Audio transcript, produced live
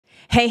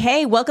Hey,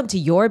 hey, welcome to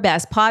Your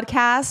Best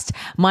Podcast.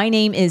 My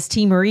name is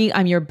Teemaree.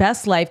 I'm your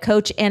best life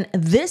coach. And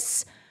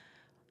this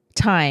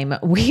time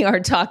we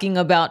are talking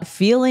about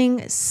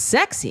feeling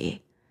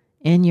sexy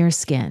in your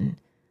skin.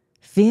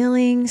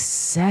 Feeling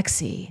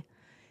sexy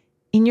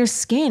in your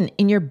skin,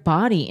 in your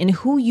body, in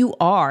who you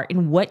are,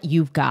 in what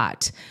you've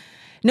got.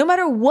 No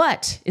matter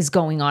what is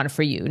going on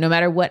for you, no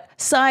matter what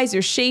size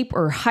or shape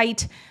or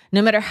height,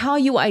 no matter how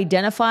you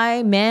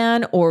identify,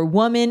 man or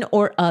woman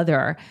or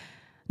other,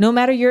 no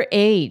matter your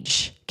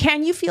age,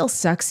 can you feel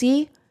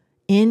sexy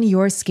in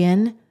your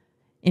skin,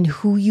 in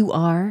who you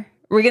are?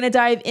 We're going to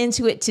dive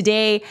into it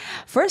today.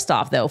 First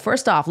off,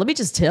 let me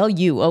just tell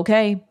you,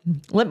 okay?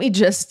 Let me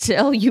just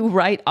tell you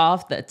right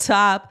off the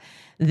top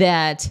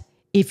that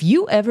if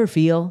you ever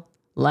feel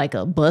like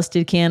a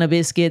busted can of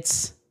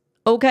biscuits,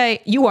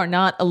 okay, you are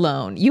not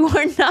alone. You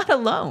are not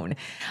alone.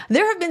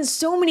 There have been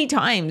so many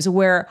times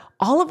where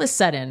all of a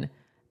sudden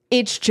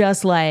it's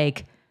just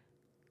like,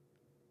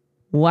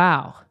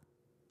 wow,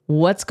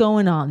 what's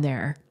going on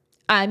there?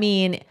 I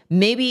mean,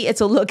 maybe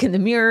it's a look in the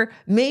mirror.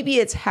 Maybe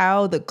it's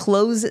how the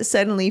clothes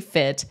suddenly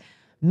fit.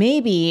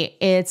 Maybe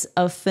it's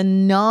a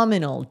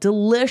phenomenal,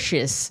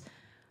 delicious,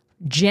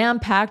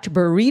 jam-packed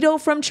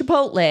burrito from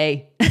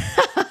Chipotle.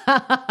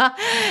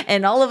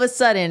 And all of a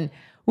sudden,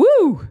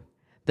 woo,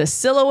 the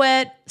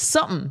silhouette,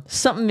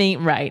 something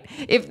ain't right.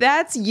 If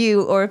that's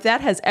you, or if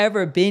that has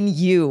ever been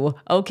you,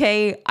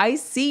 okay, I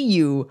see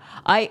you.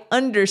 I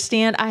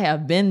understand. I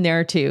have been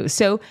there too.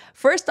 So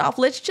first off,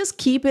 let's just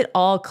keep it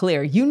all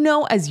clear. You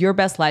know, as your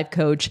best life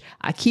coach,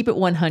 I keep it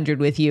 100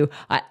 with you.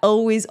 I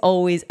always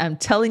am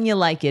telling you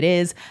like it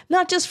is,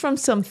 not just from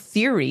some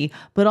theory,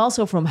 but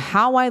also from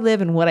how I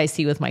live and what I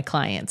see with my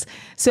clients.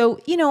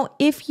 So,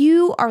 if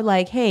you are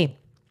like, hey,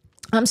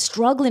 I'm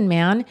struggling,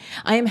 man.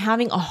 I am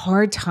having a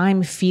hard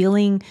time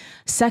feeling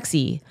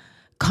sexy,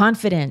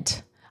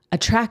 confident,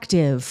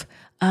 attractive,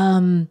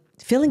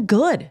 feeling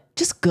good,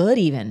 just good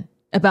even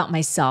about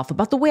myself,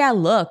 about the way I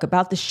look,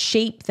 about the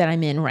shape that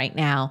I'm in right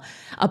now,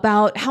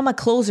 about how my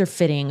clothes are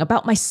fitting,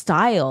 about my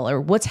style or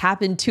what's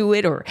happened to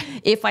it, or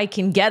if I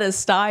can get a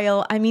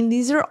style. I mean,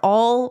 these are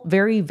all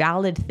very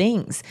valid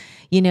things.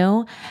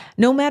 No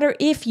matter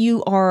if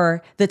you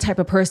are the type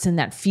of person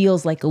that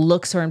feels like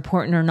looks are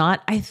important or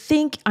not, I've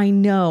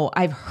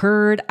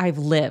heard, I've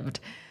lived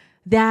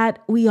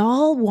that we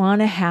all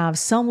want to have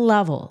some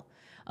level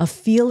of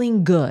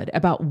feeling good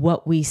about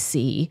what we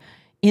see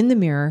in the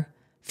mirror,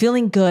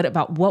 feeling good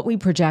about what we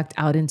project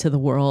out into the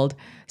world.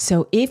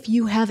 So if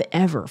you have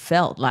ever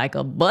felt like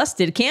a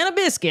busted can of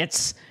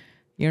biscuits,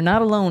 you're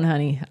not alone,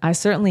 honey. I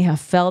certainly have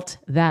felt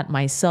that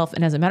myself.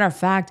 And as a matter of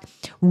fact,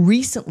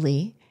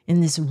 recently, in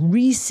this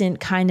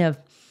recent kind of,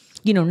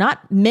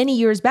 not many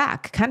years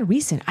back, kind of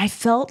recent, I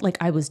felt like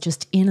I was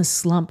just in a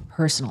slump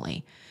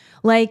personally.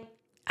 Like,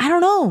 I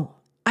don't know.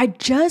 I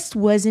just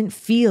wasn't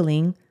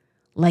feeling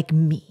like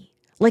me,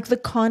 like the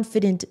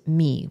confident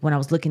me when I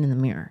was looking in the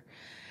mirror.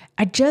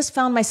 I just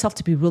found myself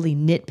to be really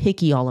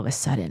nitpicky all of a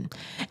sudden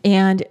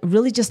and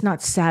really just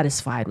not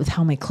satisfied with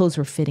how my clothes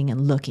were fitting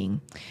and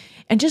looking.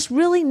 And just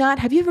really not,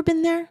 have you ever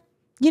been there?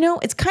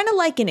 It's kind of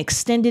like an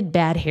extended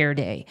bad hair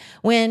day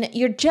when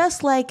you're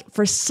just like,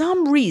 for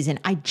some reason,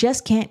 I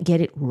just can't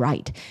get it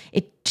right.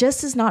 It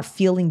just is not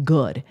feeling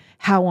good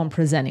how I'm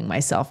presenting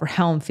myself or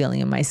how I'm feeling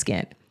in my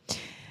skin.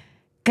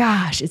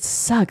 Gosh, it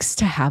sucks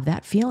to have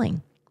that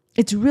feeling.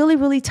 It's really,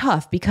 really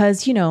tough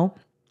because,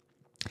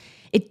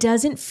 it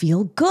doesn't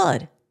feel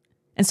good.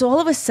 And so all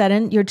of a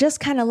sudden, you're just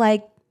kind of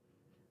like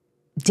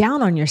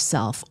down on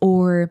yourself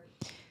or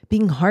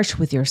being harsh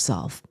with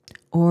yourself,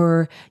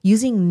 or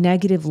using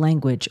negative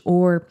language,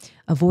 or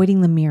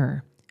avoiding the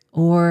mirror,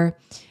 or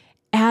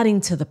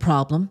adding to the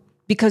problem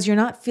because you're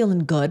not feeling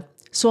good.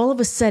 So all of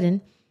a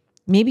sudden,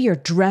 maybe you're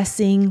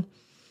dressing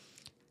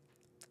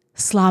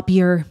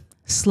sloppier,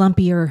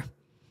 slumpier,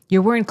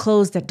 you're wearing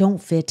clothes that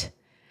don't fit,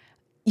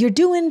 you're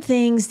doing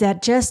things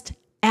that just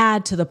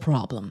add to the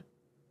problem,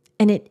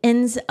 and it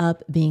ends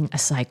up being a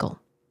cycle.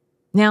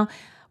 Now,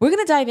 we're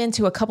going to dive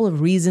into a couple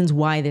of reasons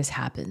why this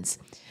happens.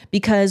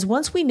 Because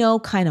once we know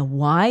kind of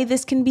why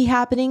this can be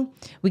happening,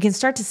 we can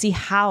start to see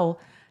how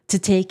to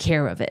take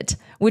care of it,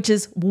 which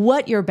is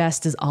what your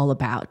best is all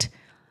about.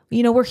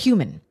 We're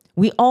human.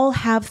 We all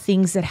have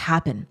things that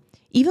happen.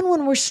 Even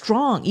when we're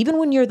strong, even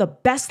when you're the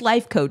best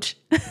life coach,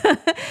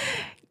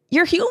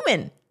 you're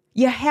human.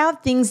 You have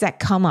things that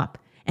come up.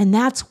 And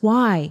that's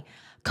why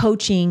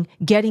coaching,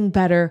 getting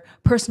better,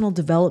 personal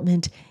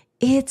development,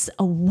 it's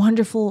a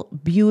wonderful,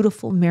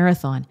 beautiful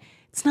marathon.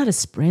 It's not a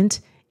sprint.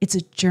 It's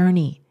a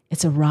journey.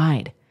 It's a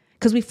ride,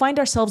 because we find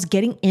ourselves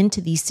getting into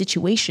these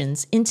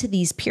situations, into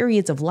these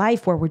periods of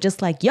life where we're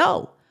just like,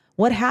 yo,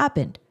 what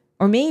happened?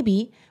 Or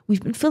maybe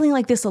we've been feeling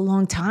like this a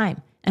long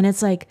time. And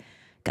it's like,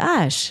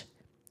 gosh,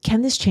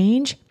 can this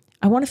change?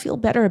 I want to feel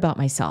better about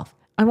myself.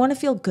 I want to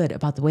feel good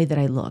about the way that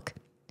I look.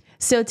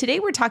 So today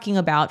we're talking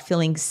about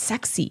feeling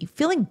sexy,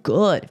 feeling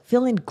good,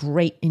 feeling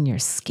great in your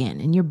skin,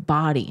 in your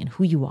body, and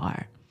who you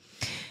are.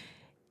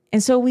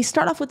 And so we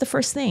start off with the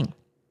first thing.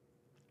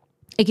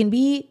 It can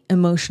be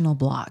emotional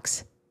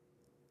blocks.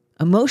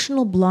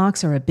 Emotional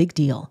blocks are a big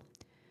deal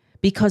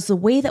because the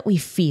way that we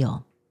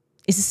feel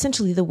is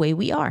essentially the way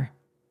we are.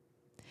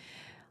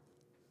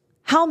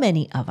 How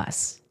many of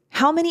us,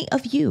 how many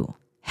of you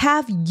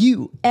have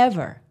you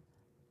ever?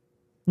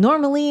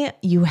 Normally,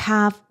 you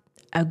have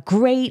a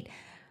great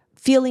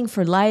feeling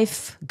for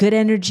life, good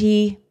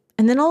energy,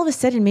 and then all of a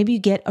sudden, maybe you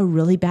get a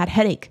really bad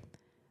headache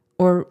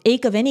or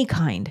ache of any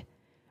kind,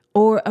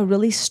 or a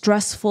really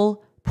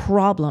stressful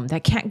problem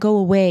that can't go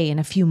away in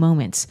a few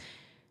moments.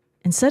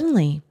 And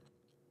suddenly,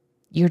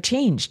 you're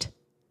changed.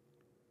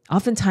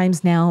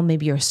 Oftentimes now,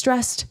 maybe you're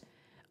stressed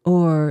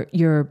or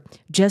you're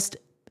just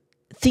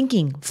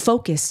thinking,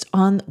 focused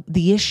on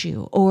the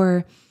issue,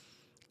 or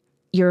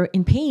you're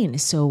in pain,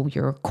 so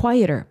you're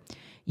quieter,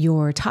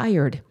 you're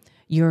tired,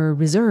 you're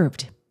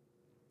reserved.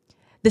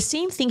 The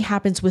same thing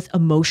happens with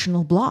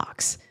emotional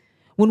blocks.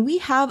 When we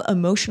have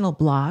emotional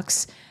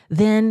blocks,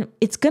 then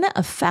it's going to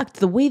affect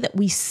the way that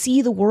we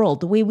see the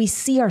world, the way we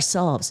see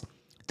ourselves,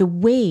 the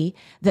way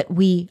that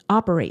we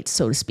operate,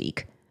 so to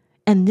speak.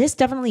 And this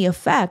definitely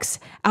affects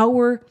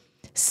our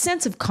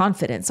sense of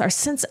confidence, our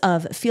sense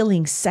of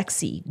feeling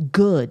sexy,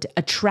 good,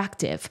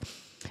 attractive,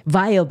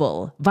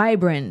 viable,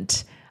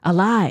 vibrant,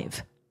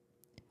 alive.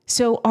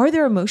 So are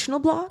there emotional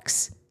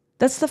blocks?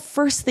 That's the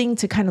first thing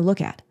to kind of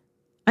look at.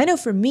 I know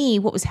for me,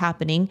 what was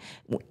happening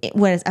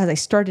was, as I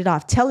started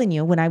off telling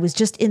you, when I was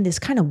just in this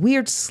kind of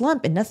weird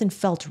slump and nothing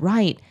felt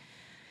right,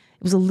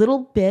 it was a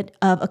little bit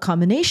of a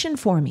combination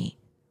for me.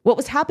 What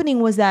was happening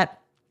was that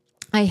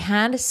I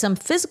had some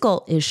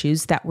physical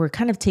issues that were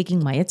kind of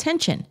taking my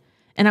attention,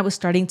 and I was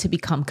starting to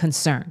become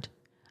concerned.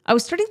 I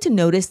was starting to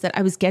notice that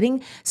I was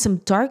getting some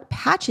dark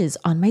patches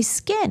on my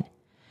skin,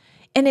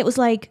 and it was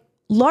like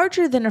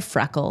larger than a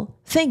freckle.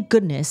 Thank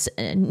goodness,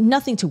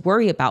 nothing to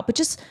worry about, but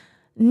just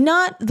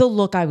not the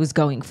look I was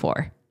going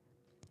for.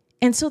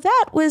 And so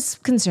that was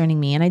concerning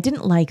me, and I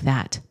didn't like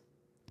that.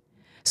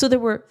 So there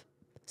were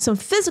some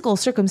physical,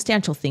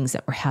 circumstantial things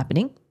that were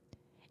happening.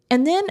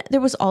 And then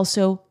there was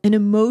also an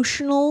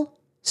emotional,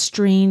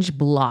 strange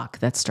block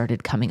that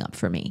started coming up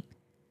for me.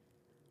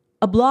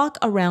 A block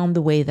around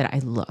the way that I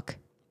look.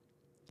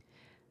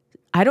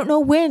 I don't know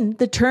when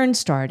the turn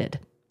started,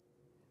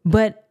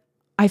 but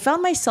I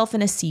found myself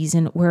in a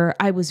season where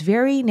I was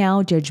very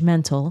now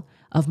judgmental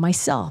of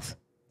myself,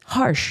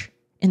 harsh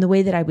in the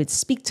way that I would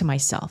speak to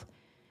myself,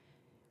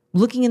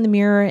 looking in the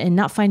mirror and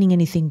not finding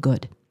anything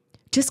good.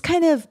 Just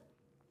kind of,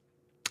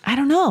 I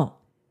don't know,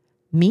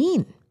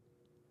 mean.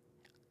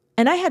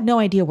 And I had no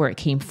idea where it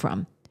came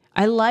from.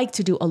 I like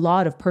to do a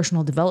lot of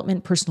personal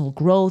development, personal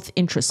growth,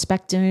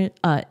 introspection,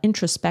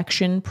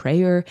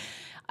 prayer.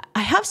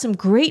 I have some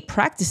great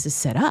practices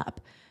set up,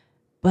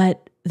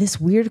 but this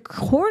weird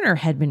corner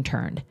had been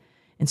turned.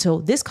 And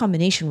so this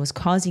combination was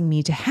causing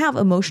me to have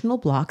emotional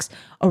blocks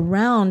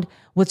around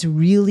what's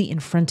really in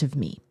front of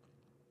me.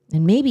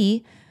 And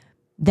maybe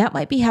that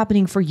might be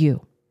happening for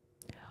you.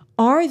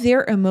 Are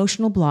there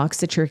emotional blocks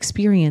that you're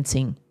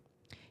experiencing?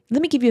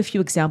 Let me give you a few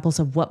examples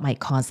of what might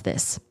cause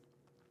this.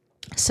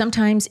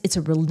 Sometimes it's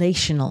a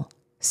relational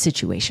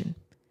situation.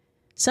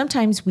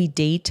 Sometimes we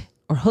date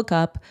or hook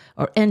up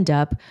or end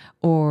up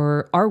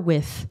or are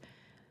with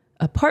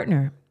a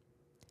partner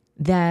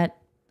that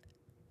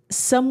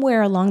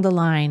somewhere along the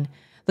line,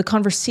 the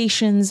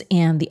conversations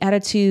and the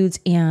attitudes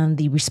and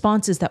the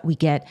responses that we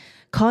get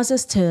cause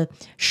us to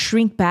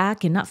shrink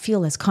back and not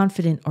feel as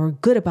confident or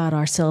good about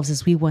ourselves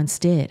as we once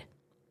did.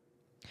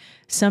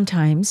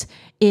 Sometimes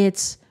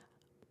it's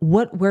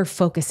what we're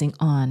focusing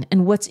on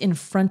and what's in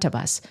front of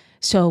us.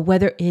 So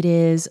whether it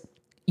is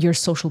your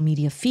social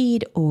media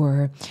feed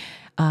or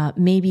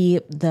maybe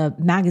the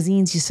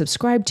magazines you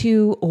subscribe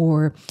to,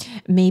 or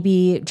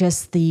maybe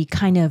just the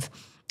kind of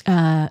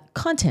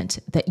content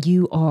that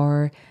you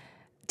are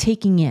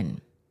taking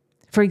in.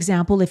 For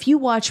example, if you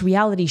watch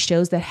reality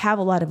shows that have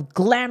a lot of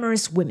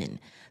glamorous women,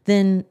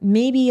 then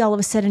maybe all of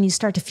a sudden you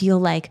start to feel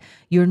like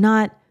you're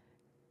not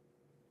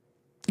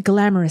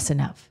glamorous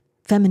enough,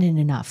 feminine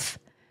enough,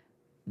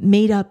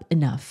 made up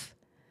enough.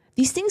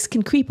 These things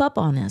can creep up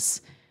on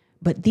us,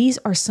 but these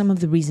are some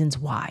of the reasons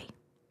why.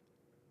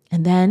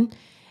 And then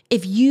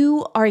if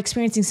you are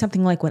experiencing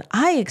something like what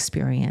I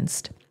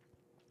experienced,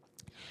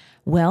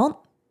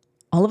 well,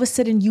 all of a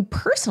sudden you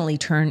personally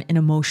turn an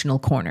emotional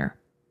corner.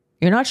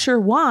 You're not sure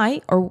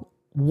why or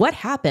what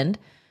happened,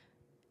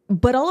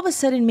 but all of a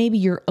sudden maybe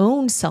your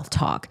own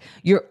self-talk,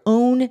 your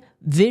own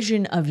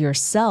vision of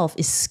yourself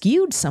is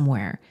skewed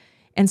somewhere.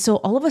 And so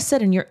all of a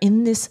sudden you're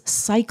in this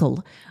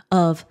cycle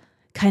of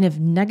kind of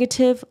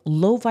negative,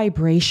 low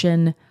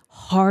vibration,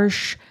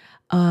 harsh,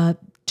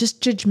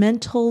 just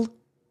judgmental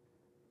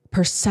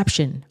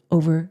perception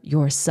over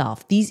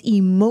yourself. These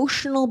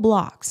emotional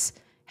blocks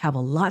have a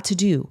lot to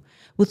do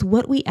with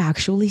what we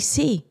actually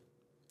see.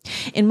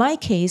 In my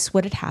case,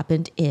 what had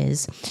happened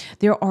is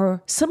there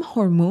are some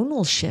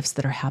hormonal shifts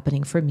that are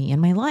happening for me in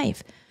my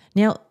life.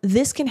 Now,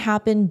 this can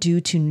happen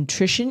due to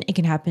nutrition. It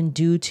can happen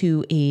due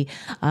to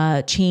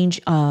a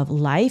change of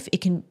life. It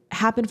can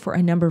happen for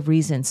a number of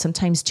reasons,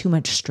 sometimes too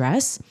much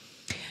stress.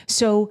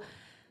 So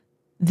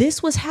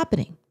this was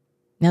happening.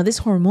 Now,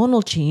 this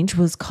hormonal change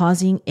was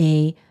causing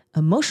a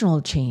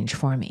emotional change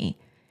for me.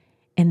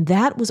 And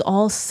that was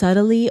all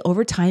subtly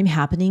over time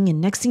happening. And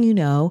next thing you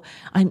know,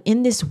 I'm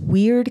in this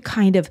weird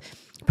kind of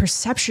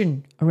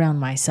perception around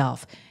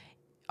myself,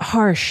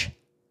 harsh,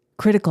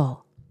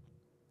 critical.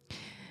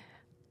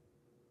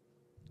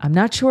 I'm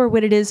not sure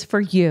what it is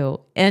for you.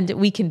 And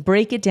we can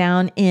break it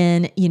down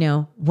in,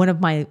 one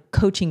of my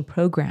coaching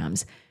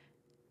programs.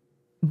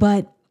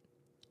 But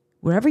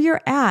wherever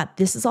you're at,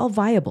 this is all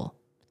viable.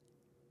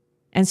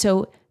 And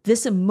so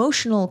this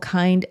emotional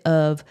kind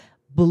of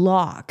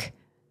block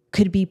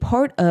could be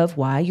part of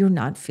why you're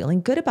not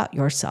feeling good about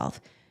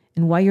yourself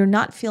and why you're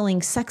not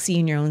feeling sexy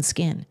in your own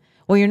skin,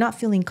 why you're not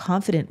feeling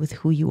confident with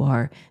who you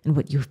are and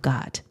what you've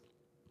got.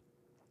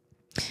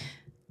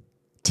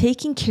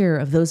 Taking care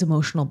of those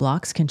emotional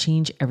blocks can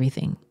change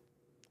everything.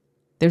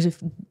 There's a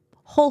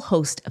whole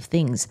host of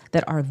things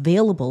that are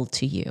available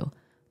to you.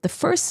 The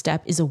first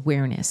step is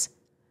awareness,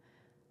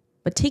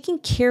 but taking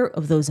care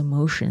of those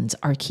emotions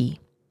are key.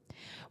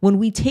 When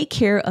we take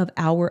care of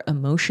our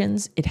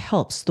emotions, it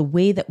helps the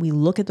way that we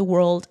look at the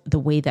world, the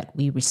way that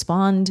we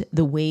respond,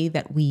 the way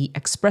that we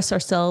express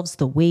ourselves,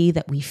 the way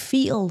that we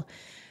feel.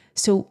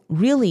 So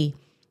really,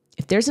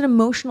 if there's an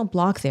emotional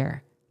block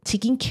there,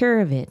 taking care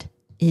of it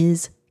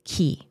is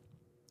key.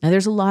 Now,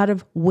 there's a lot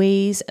of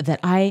ways that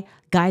I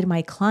guide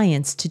my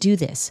clients to do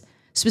this,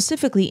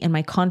 specifically in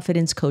my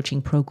confidence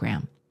coaching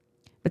program.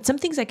 But some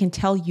things I can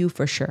tell you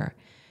for sure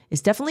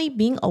is definitely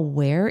being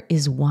aware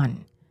is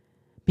one.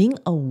 Being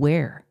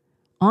aware,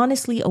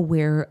 honestly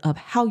aware of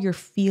how you're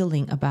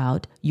feeling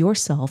about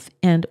yourself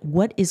and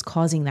what is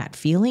causing that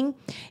feeling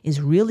is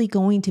really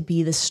going to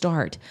be the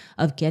start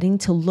of getting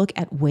to look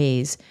at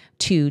ways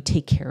to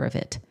take care of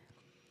it.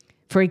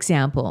 For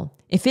example,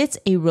 if it's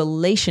a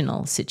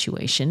relational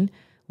situation,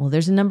 well,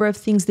 there's a number of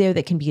things there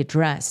that can be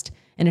addressed,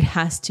 and it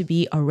has to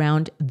be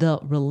around the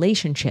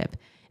relationship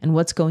and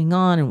what's going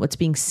on and what's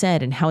being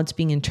said and how it's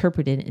being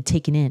interpreted and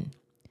taken in.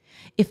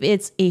 If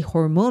it's a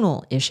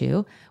hormonal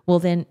issue, well,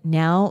 then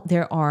now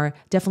there are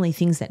definitely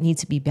things that need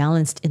to be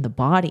balanced in the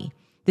body.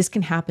 This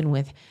can happen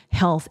with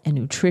health and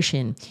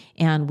nutrition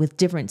and with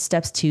different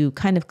steps to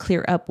kind of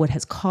clear up what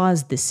has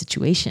caused this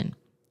situation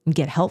and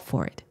get help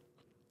for it.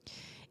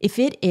 If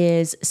it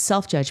is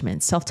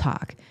self-judgment,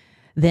 self-talk,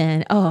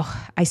 then,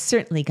 I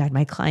certainly guide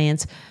my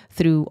clients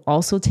through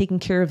also taking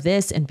care of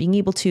this and being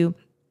able to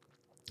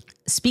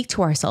speak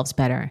to ourselves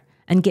better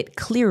and get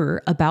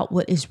clearer about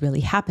what is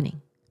really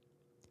happening.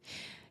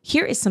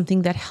 Here is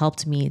something that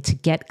helped me to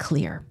get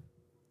clear.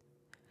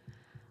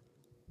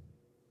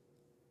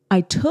 I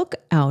took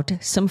out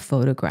some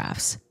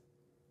photographs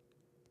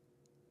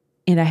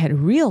and I had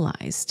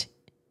realized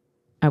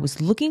I was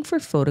looking for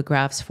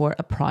photographs for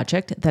a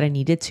project that I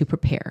needed to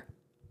prepare.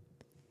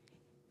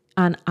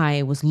 And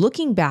I was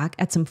looking back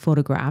at some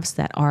photographs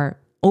that are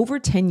over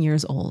 10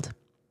 years old.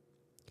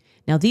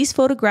 Now, these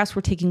photographs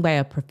were taken by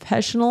a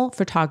professional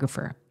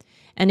photographer.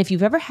 And if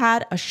you've ever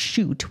had a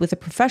shoot with a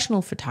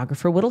professional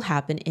photographer, what'll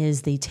happen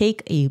is they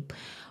take a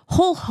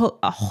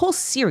whole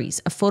series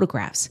of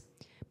photographs.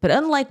 But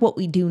unlike what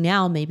we do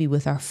now, maybe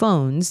with our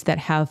phones that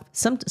have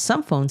some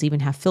phones even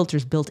have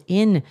filters built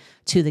in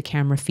to the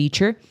camera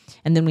feature,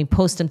 and then we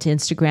post them to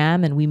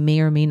Instagram, and we may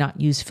or may not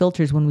use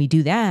filters when we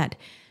do that.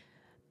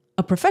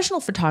 A professional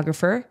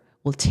photographer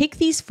will take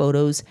these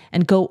photos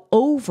and go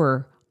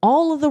over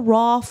all of the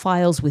raw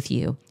files with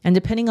you. And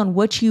depending on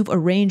what you've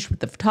arranged with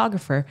the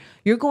photographer,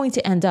 you're going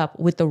to end up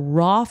with the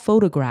raw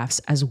photographs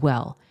as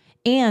well,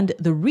 and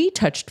the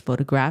retouched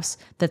photographs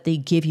that they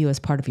give you as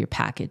part of your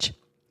package.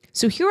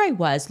 So here I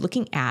was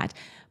looking at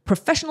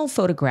professional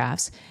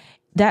photographs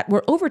that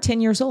were over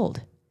 10 years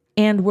old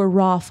and were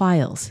raw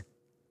files.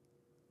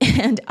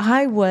 And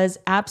I was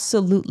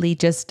absolutely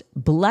just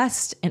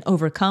blessed and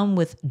overcome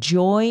with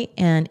joy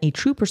and a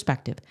true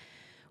perspective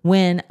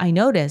when I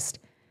noticed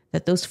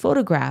that those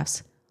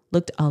photographs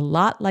looked a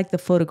lot like the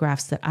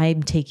photographs that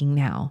I'm taking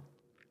now.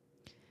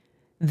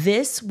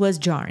 This was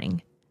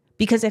jarring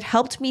because it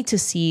helped me to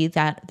see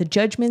that the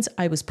judgments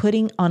I was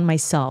putting on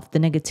myself, the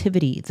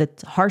negativity, the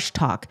harsh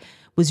talk,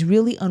 was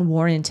really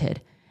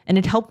unwarranted. And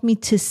it helped me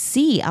to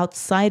see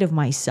outside of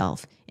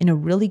myself in a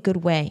really good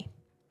way.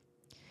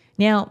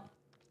 Now,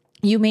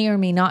 you may or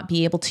may not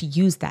be able to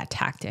use that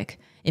tactic.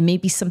 It may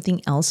be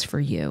something else for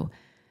you.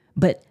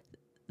 But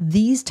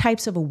these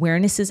types of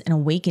awarenesses and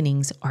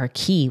awakenings are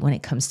key when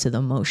it comes to the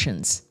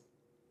emotions.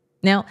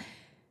 Now,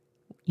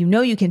 you know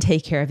you can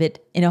take care of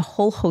it in a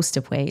whole host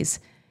of ways.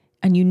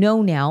 And you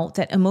know now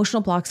that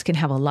emotional blocks can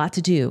have a lot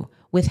to do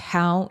with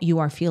how you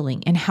are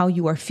feeling. And how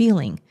you are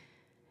feeling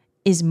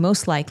is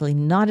most likely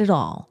not at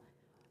all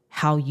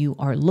how you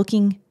are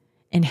looking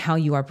and how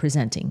you are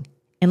presenting.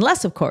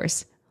 Unless, of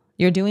course,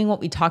 you're doing what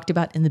we talked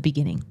about in the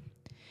beginning.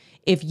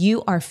 If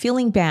you are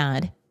feeling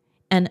bad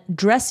and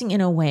dressing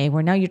in a way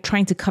where now you're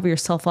trying to cover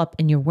yourself up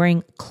and you're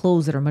wearing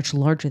clothes that are much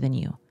larger than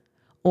you,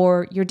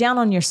 or you're down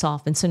on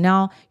yourself and so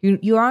now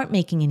you aren't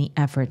making any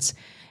efforts.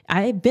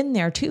 I've been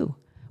there too,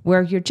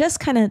 where you're just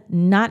kind of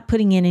not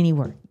putting in any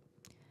work.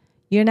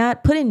 You're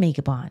not putting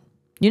makeup on.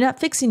 You're not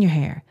fixing your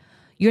hair.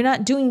 You're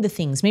not doing the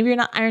things. Maybe you're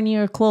not ironing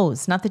your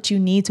clothes. Not that you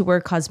need to wear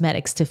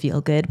cosmetics to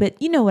feel good,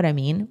 but you know what I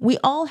mean. We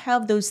all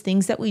have those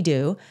things that we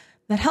do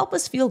that help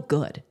us feel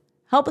good,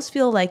 help us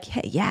feel like,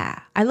 hey, yeah,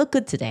 I look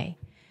good today.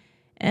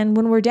 And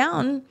when we're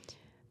down,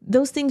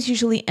 those things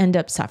usually end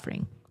up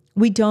suffering.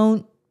 We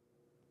don't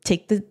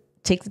take the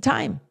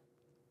time.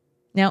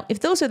 Now,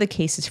 if those are the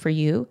cases for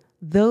you,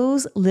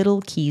 those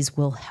little keys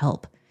will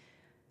help.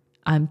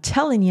 I'm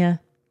telling you,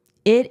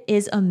 it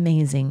is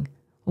amazing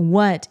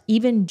what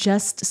even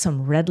just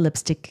some red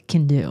lipstick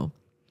can do.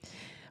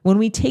 When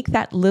we take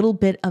that little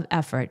bit of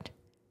effort,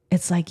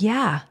 it's like,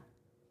 yeah,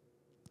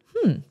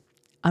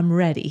 I'm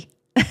ready.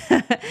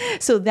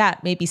 So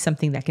that may be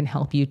something that can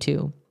help you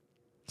too.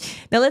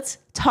 Now let's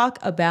talk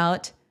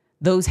about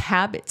those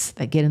habits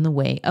that get in the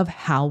way of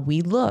how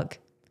we look.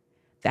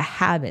 The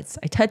habits.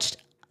 I touched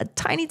a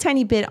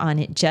tiny bit on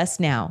it just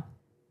now.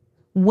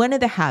 One of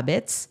the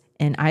habits,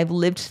 and I've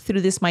lived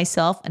through this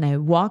myself, and I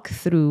walk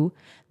through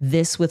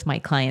this with my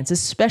clients,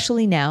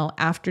 especially now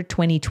after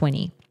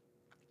 2020.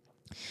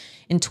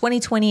 In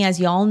 2020, as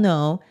y'all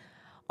know,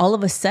 all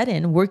of a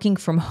sudden, working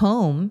from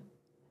home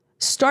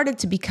started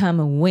to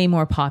become way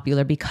more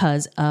popular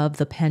because of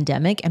the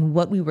pandemic and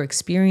what we were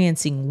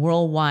experiencing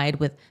worldwide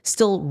with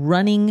still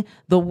running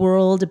the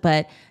world,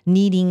 but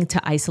needing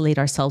to isolate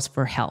ourselves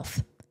for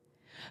health.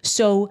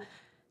 So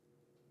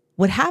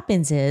what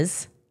happens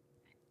is,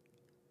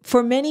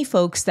 for many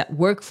folks that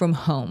work from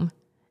home,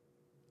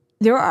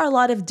 there are a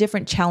lot of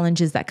different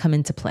challenges that come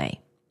into play.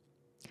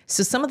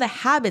 So some of the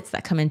habits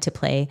that come into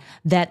play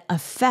that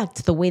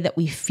affect the way that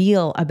we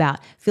feel about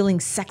feeling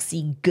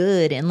sexy,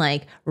 good, and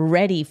like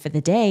ready for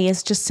the day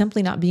is just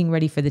simply not being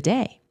ready for the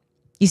day.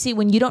 You see,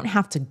 when you don't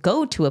have to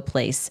go to a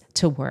place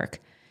to work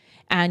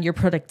and your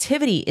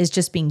productivity is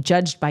just being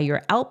judged by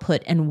your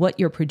output and what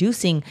you're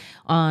producing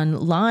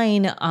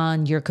online,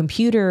 on your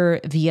computer,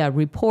 via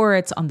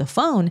reports, on the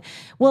phone,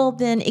 well,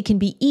 then it can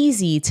be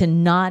easy to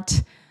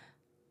not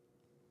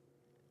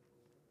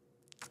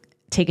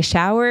take a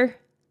shower,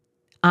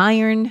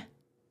 iron,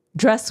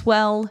 dress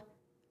well,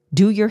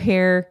 do your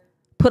hair,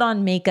 put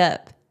on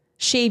makeup,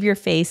 shave your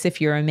face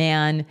if you're a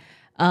man,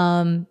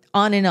 on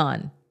and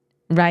on,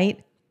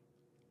 right?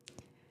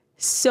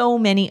 So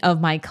many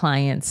of my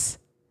clients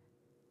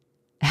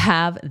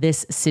have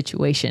this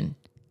situation.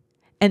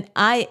 And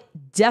I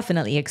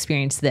definitely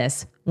experienced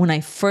this when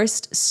I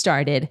first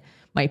started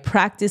my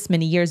practice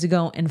many years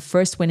ago and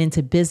first went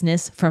into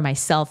business for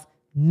myself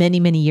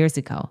many years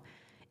ago.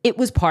 It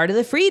was part of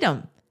the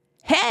freedom.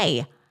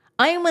 Hey,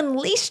 I am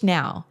unleashed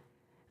now.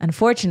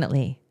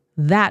 Unfortunately,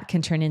 that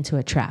can turn into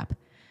a trap.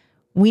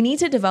 We need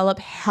to develop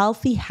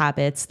healthy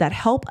habits that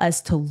help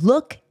us to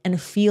look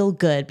and feel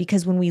good,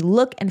 because when we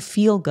look and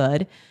feel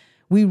good,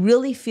 we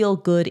really feel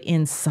good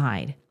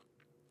inside.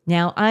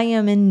 Now, I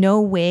am in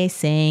no way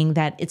saying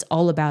that it's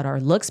all about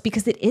our looks,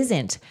 because it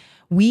isn't.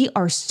 We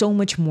are so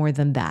much more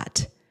than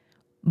that.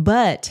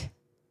 But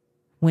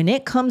when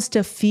it comes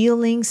to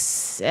feeling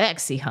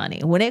sexy,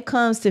 honey, when it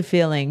comes to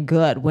feeling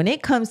good, when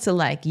it comes to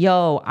like,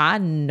 yo, I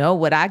know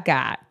what I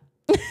got,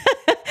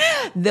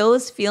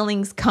 those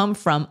feelings come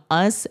from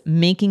us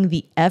making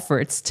the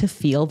efforts to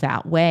feel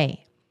that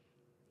way.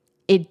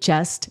 It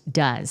just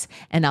does.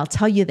 And I'll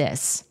tell you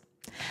this,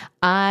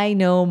 I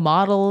know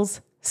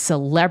models,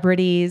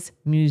 celebrities,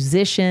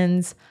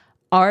 musicians,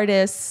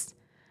 artists,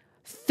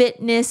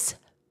 fitness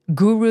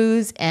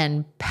gurus,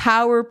 and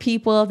power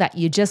people that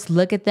you just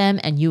look at them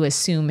and you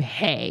assume,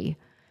 hey,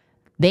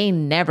 they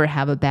never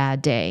have a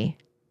bad day.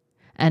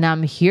 And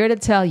I'm here to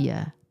tell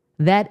you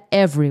that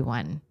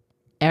everyone,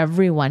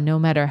 no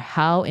matter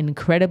how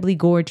incredibly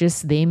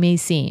gorgeous they may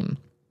seem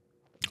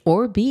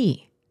or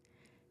be,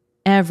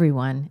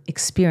 everyone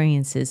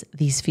experiences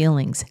these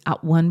feelings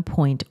at one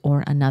point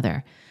or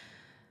another.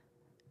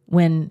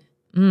 When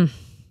we're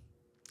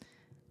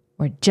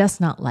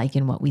just not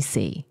liking what we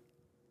see.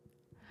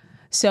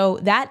 So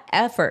that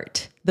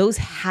effort, those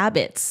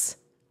habits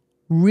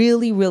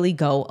really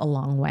go a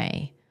long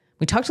way.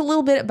 We talked a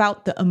little bit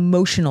about the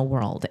emotional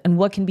world and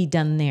what can be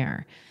done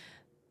there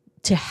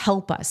to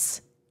help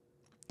us.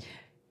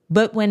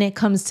 But when it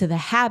comes to the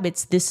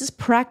habits, this is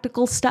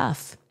practical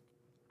stuff.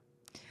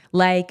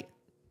 Like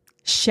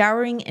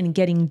showering and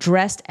getting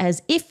dressed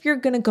as if you're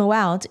going to go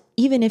out,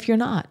 even if you're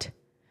not.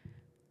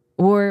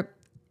 Or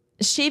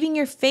shaving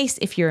your face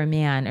if you're a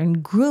man,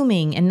 and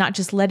grooming and not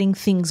just letting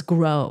things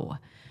grow.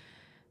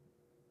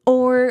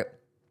 Or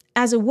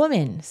as a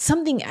woman,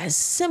 something as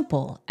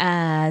simple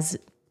as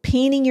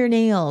painting your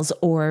nails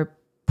or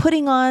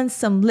putting on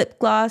some lip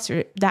gloss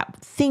or that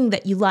thing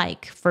that you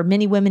like. For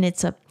many women,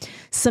 it's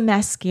some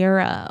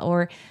mascara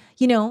or,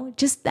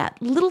 just that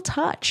little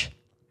touch.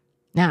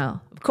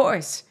 Now, of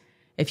course,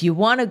 if you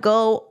want to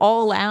go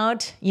all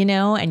out,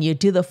 and you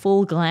do the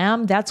full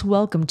glam, that's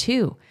welcome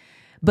too.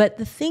 But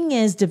the thing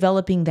is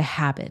developing the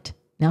habit.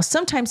 Now,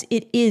 sometimes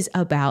it is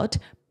about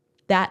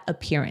that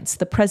appearance,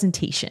 the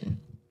presentation.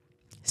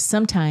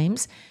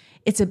 Sometimes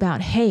it's about,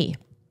 hey,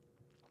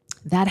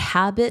 that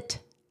habit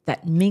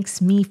that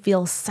makes me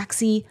feel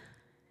sexy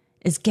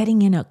is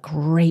getting in a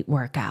great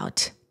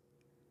workout.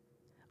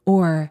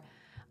 Or,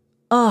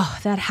 oh,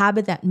 that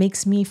habit that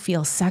makes me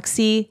feel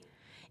sexy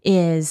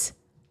is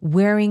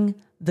wearing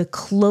the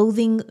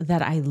clothing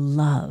that I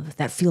love,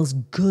 that feels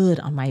good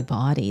on my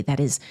body,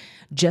 that is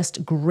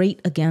just great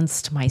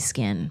against my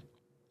skin.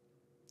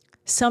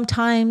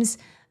 Sometimes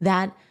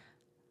that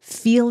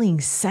feeling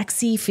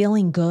sexy,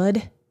 feeling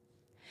good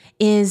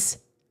is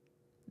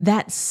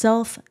that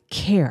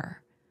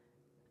self-care,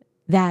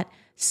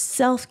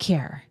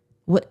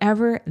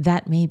 whatever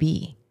that may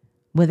be,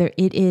 whether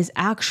it is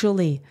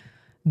actually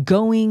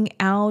going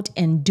out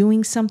and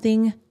doing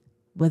something,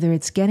 whether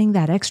it's getting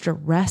that extra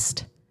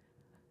rest,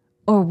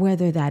 or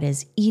whether that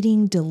is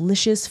eating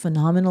delicious,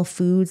 phenomenal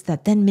foods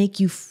that then make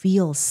you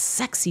feel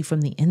sexy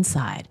from the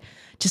inside,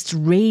 just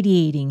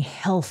radiating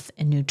health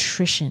and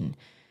nutrition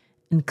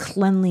and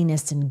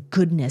cleanliness and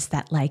goodness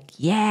that like,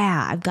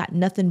 yeah, I've got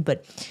nothing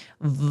but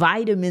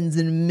vitamins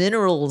and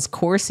minerals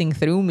coursing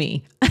through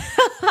me.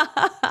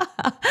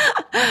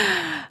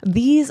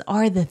 These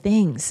are the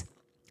things,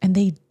 and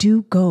they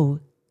do go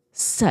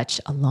such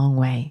a long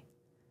way.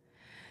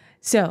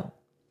 So,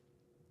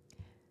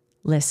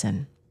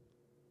 listen,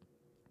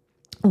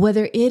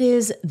 whether it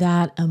is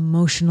that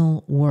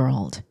emotional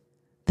world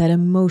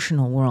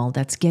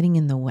that's getting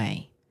in the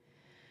way,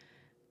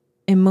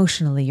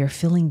 emotionally, you're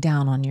feeling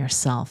down on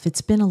yourself.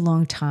 It's been a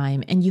long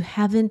time and you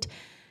haven't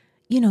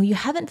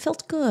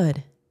felt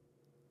good.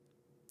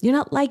 You're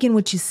not liking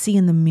what you see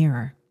in the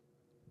mirror.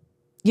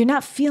 You're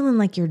not feeling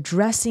like you're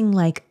dressing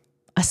like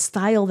a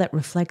style that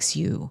reflects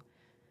you.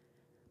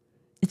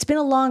 It's been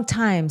a long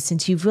time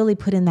since you've really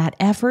put in that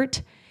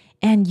effort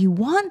and you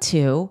want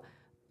to,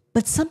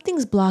 but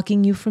something's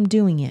blocking you from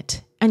doing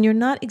it and you're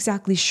not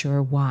exactly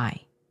sure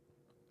why.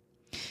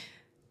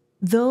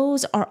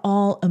 Those are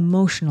all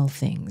emotional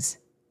things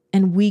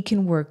and we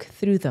can work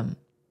through them.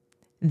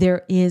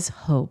 There is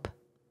hope.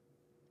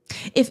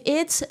 If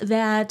it's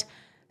that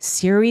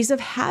series of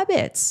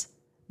habits,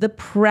 the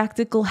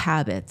practical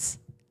habits,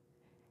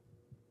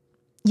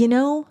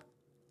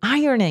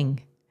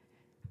 ironing,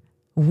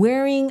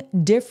 wearing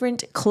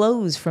different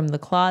clothes from the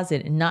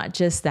closet and not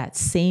just that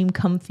same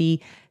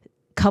comfy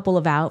couple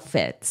of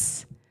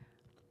outfits,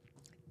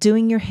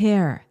 doing your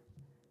hair,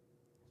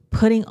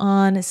 putting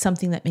on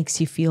something that makes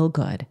you feel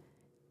good.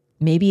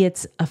 Maybe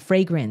it's a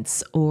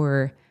fragrance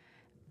or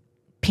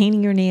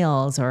painting your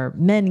nails or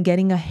men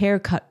getting a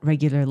haircut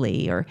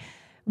regularly or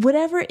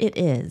whatever it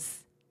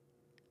is.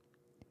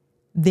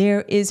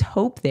 There is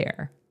hope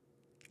there.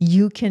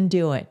 You can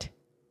do it.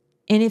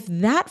 And if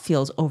that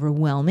feels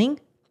overwhelming,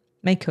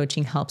 my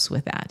coaching helps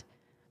with that.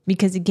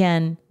 Because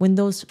again, when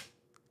those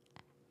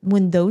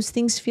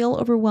things feel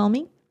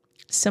overwhelming,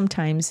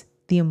 sometimes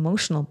the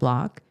emotional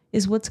block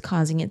is what's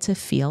causing it to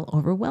feel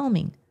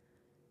overwhelming.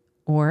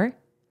 Or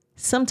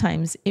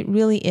sometimes it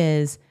really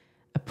is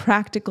a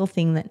practical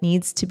thing that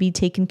needs to be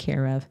taken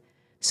care of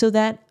so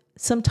that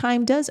some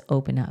time does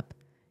open up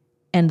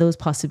and those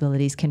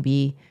possibilities can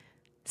be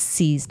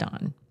seized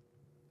on.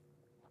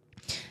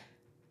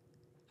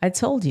 I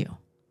told you,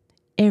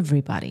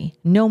 everybody,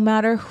 no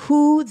matter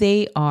who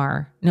they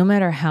are, no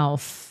matter how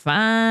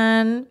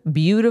fun,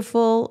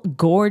 beautiful,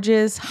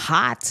 gorgeous,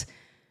 hot,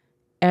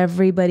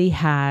 everybody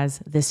has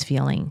this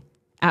feeling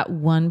at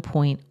one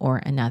point or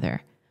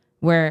another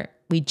where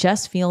we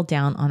just feel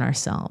down on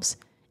ourselves.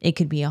 It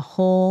could be a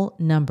whole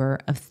number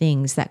of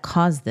things that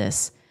cause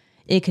this.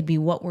 It could be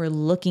what we're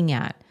looking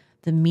at,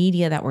 the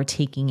media that we're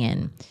taking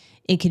in.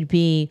 It could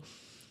be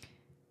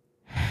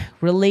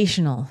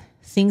relational,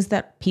 things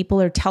that people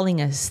are telling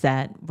us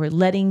that we're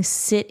letting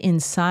sit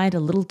inside a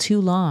little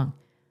too long.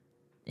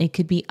 It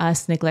could be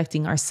us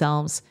neglecting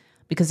ourselves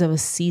because of a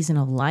season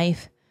of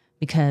life,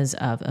 because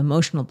of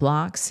emotional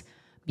blocks,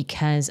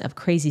 because of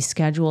crazy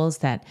schedules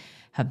that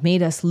have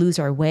made us lose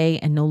our way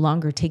and no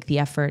longer take the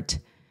effort.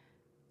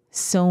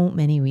 So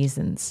many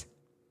reasons.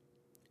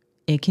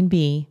 It can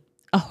be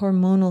a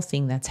hormonal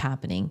thing that's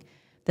happening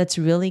that's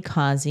really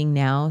causing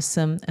now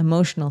some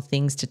emotional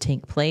things to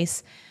take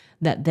place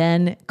that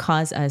then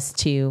cause us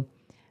to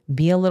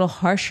be a little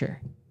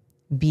harsher,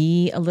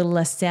 be a little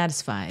less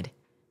satisfied,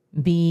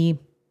 be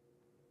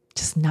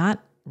just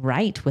not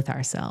right with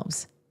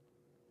ourselves.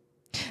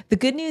 The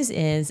good news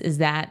is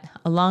that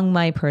along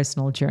my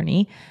personal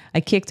journey,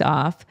 I kicked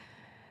off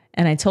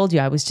and I told you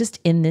I was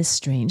just in this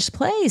strange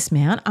place,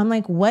 man. I'm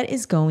like, what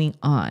is going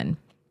on?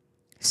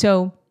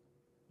 So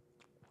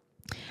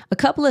a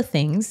couple of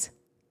things.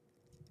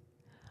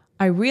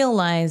 I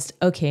realized,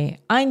 okay,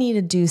 I need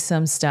to do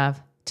some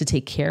stuff to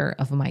take care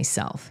of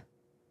myself.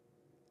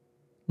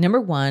 Number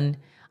one,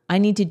 I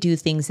need to do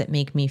things that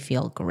make me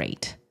feel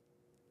great.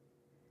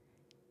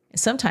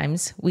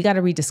 Sometimes we got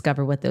to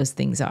rediscover what those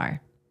things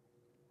are.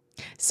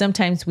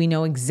 Sometimes we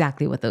know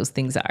exactly what those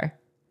things are.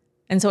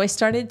 And so I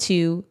started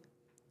to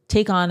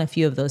take on a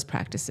few of those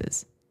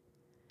practices.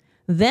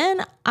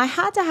 Then I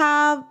had to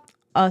have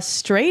a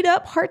straight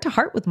up heart to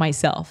heart with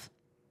myself.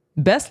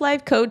 Best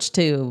life coach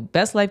to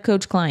best life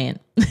coach client.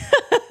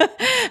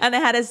 And I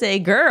had to say,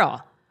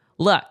 girl,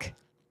 look,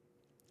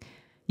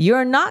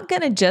 you're not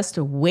going to just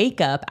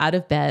wake up out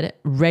of bed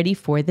ready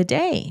for the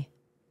day.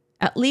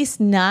 at least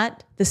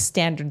not the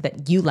standard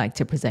that you like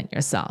to present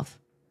yourself.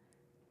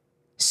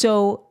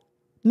 So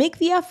make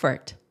the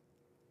effort.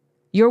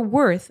 You're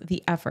worth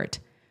the effort.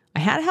 I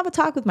had to have a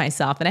talk with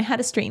myself and I had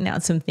to straighten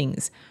out some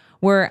things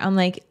where I'm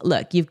like,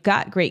 look, you've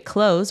got great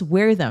clothes,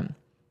 wear them.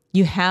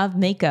 You have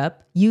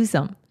makeup, use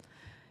them.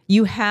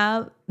 You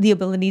have the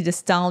ability to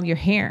style your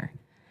hair.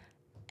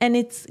 And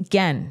it's,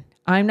 again,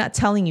 I'm not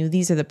telling you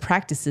these are the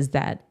practices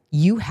that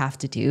you have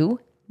to do,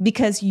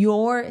 because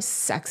your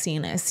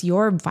sexiness,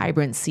 your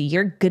vibrancy,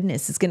 your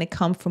goodness is going to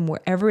come from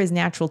wherever is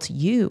natural to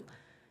you.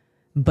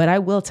 But I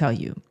will tell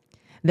you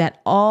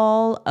that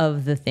all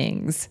of the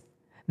things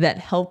that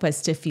help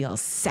us to feel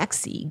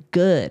sexy,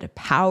 good,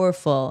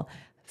 powerful,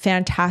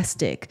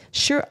 fantastic,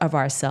 sure of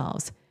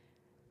ourselves,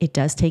 it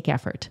does take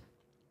effort.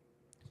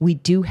 We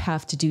do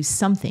have to do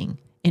something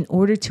in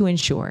order to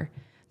ensure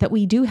that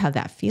we do have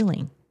that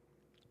feeling.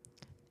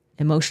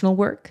 Emotional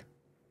work,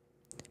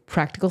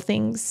 practical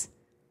things,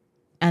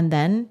 and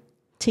then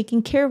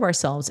taking care of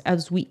ourselves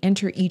as we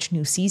enter each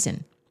new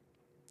season.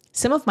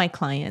 Some of my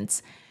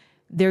clients,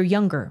 they're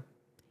younger.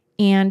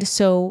 And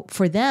so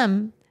for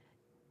them,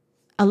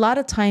 a lot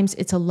of times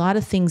it's a lot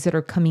of things that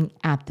are coming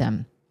at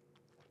them.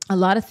 A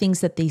lot of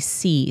things that they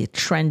see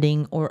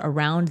trending or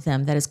around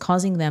them that is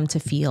causing them to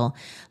feel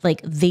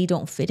like they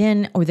don't fit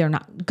in, or they're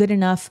not good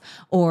enough,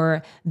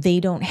 or they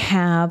don't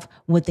have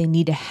what they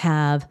need to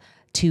have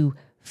to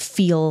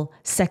feel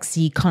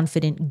sexy,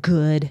 confident,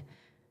 good.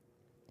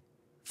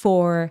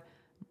 For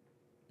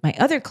my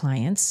other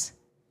clients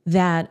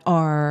that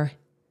are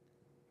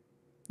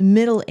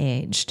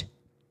middle-aged,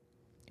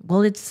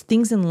 well, it's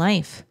things in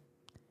life.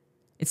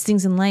 It's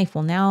things in life.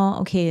 Well, now,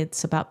 okay,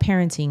 it's about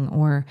parenting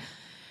or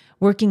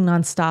working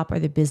nonstop or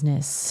the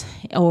business,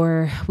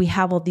 or we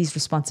have all these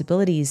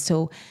responsibilities.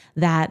 So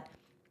that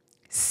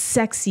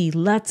sexy,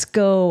 let's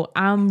go,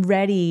 I'm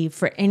ready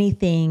for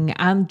anything,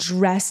 I'm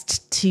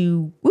dressed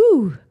to,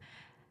 woo,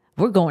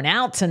 we're going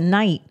out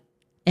tonight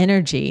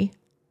energy.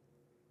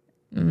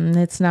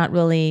 It's not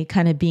really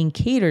kind of being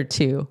catered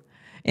to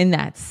in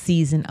that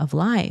season of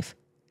life.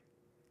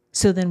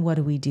 So then what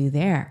do we do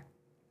there?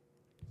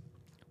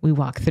 We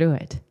walk through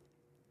it.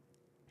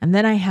 And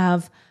then I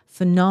have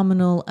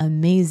phenomenal,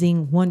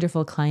 amazing,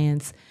 wonderful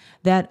clients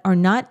that are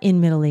not in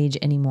middle age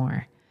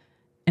anymore.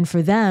 And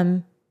for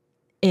them,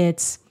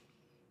 it's,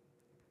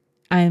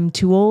 I'm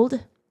too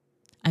old,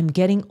 I'm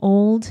getting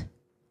old,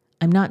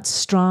 I'm not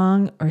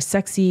strong or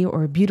sexy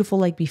or beautiful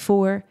like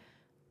before.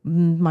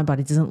 My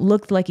body doesn't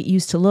look like it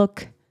used to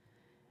look.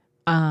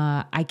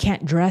 I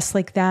can't dress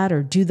like that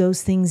or do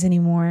those things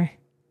anymore.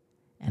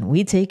 And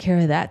we take care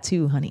of that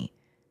too, honey.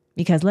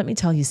 Because let me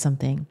tell you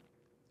something.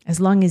 As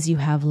long as you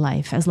have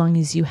life, as long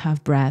as you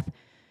have breath,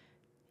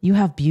 you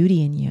have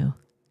beauty in you.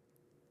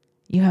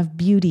 You have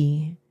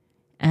beauty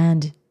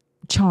and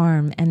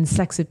charm and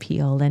sex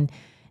appeal and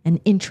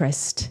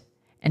interest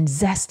and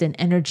zest and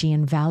energy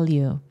and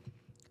value.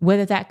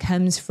 Whether that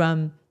comes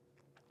from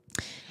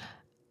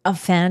a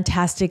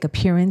fantastic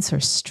appearance or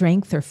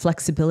strength or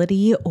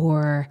flexibility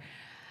or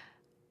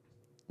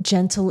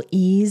gentle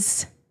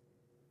ease,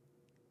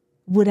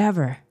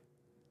 whatever,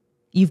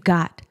 you've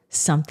got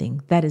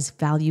something that is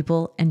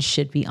valuable and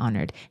should be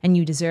honored. And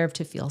you deserve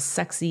to feel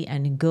sexy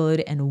and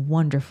good and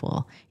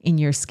wonderful in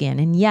your skin.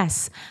 And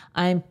yes,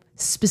 I'm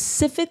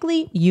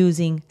specifically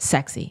using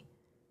sexy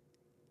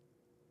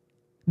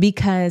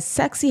because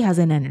sexy has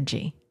an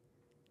energy.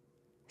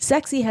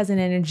 Sexy has an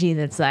energy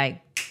that's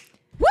like,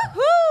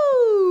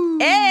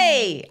 woohoo!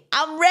 Hey,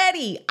 I'm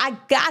ready. I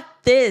got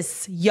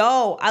this.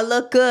 Yo, I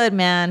look good,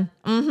 man.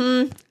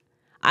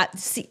 I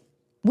see.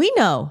 We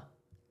know.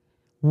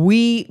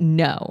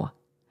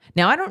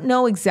 Now, I don't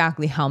know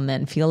exactly how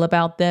men feel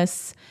about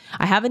this.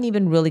 I haven't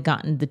even really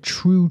gotten the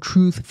true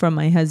truth from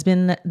my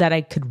husband that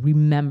I could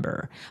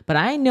remember. But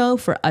I know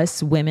for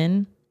us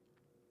women,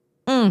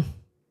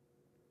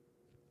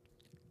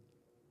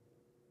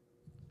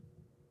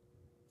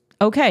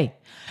 okay,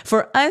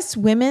 for us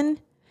women,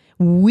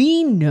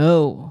 we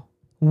know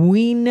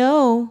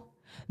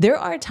there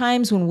are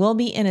times when we'll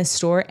be in a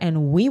store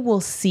and we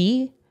will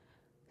see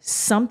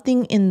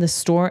something in the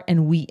store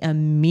and we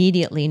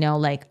immediately know,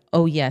 like,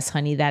 oh yes,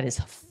 honey, that is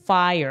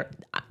fire.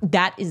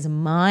 That is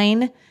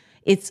mine.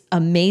 It's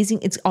amazing.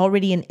 It's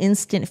already an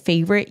instant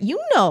favorite. We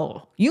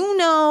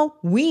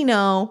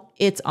know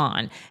it's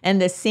on. And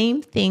the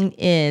same thing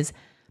is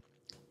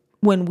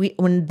when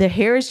the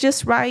hair is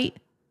just right,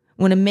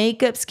 when the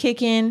makeup's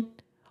kicking,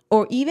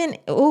 or even,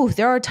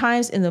 there are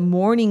times in the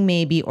morning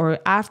maybe, or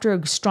after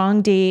a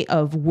strong day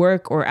of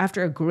work or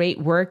after a great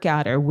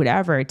workout or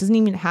whatever. It doesn't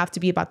even have to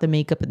be about the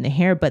makeup and the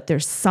hair, but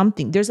there's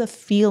a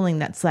feeling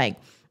that's like,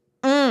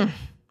 oh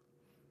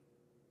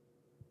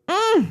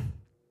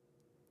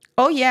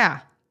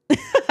yeah.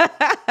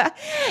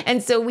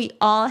 And so we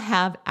all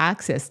have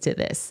access to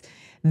this.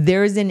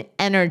 There's an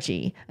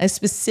energy, a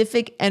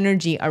specific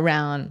energy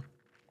around,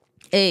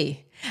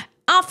 hey,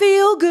 I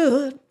feel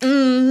good.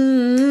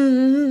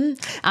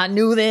 I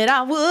knew that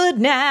I would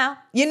now.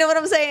 You know what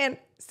I'm saying?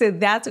 So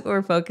that's what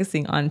we're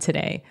focusing on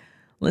today.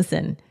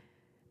 Listen,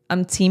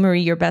 I'm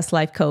Teemaree, your best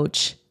life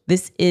coach.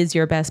 This is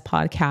your best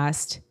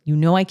podcast. You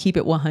know I keep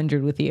it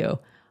 100 with you.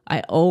 I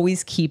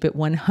always keep it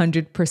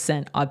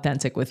 100%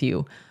 authentic with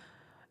you.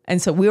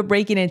 And so we're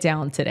breaking it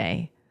down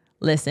today.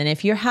 Listen,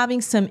 if you're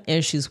having some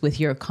issues with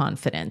your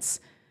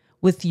confidence,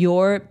 with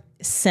your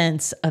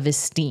sense of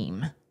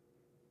esteem,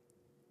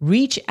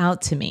 reach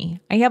out to me.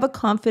 I have a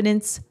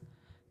confidence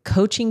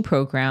coaching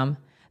program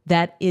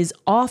that is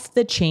off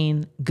the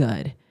chain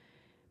good,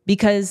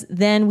 because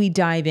then we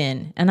dive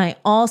in. And I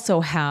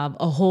also have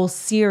a whole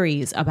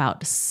series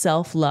about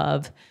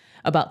self-love,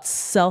 about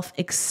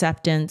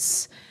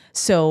self-acceptance.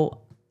 So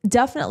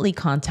definitely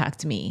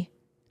contact me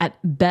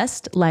at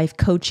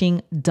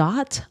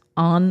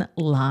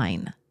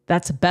bestlifecoaching.online.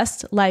 That's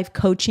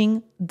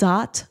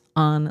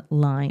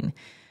bestlifecoaching.online.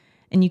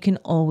 And you can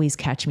always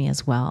catch me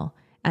as well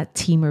at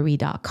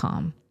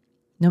teemaree.com.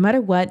 No matter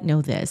what,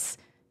 know this: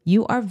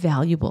 you are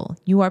valuable,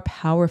 you are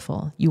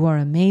powerful, you are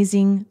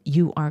amazing,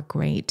 you are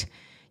great.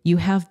 You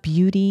have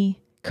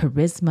beauty,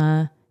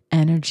 charisma,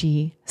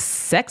 energy,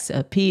 sex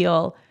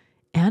appeal,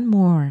 and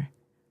more.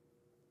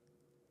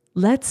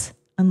 Let's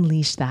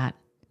unleash that.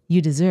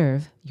 You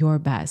deserve your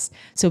best.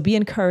 So be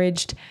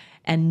encouraged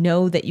and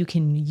know that you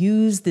can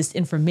use this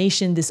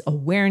information, this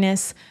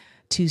awareness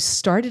to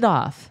start it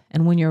off.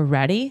 And when you're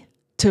ready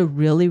to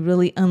really,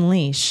 really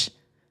unleash,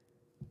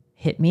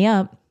 hit me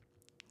up.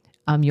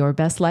 I'm your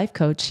best life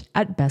coach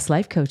at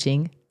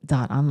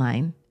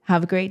bestlifecoaching.online.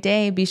 Have a great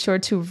day. Be sure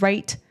to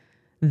rate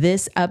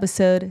this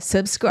episode,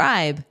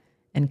 subscribe,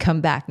 and come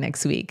back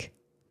next week.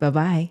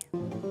 Bye-bye.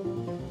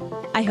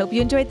 I hope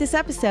you enjoyed this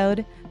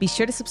episode. Be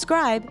sure to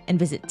subscribe and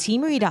visit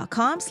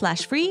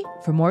teemaree.com/free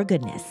for more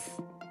goodness.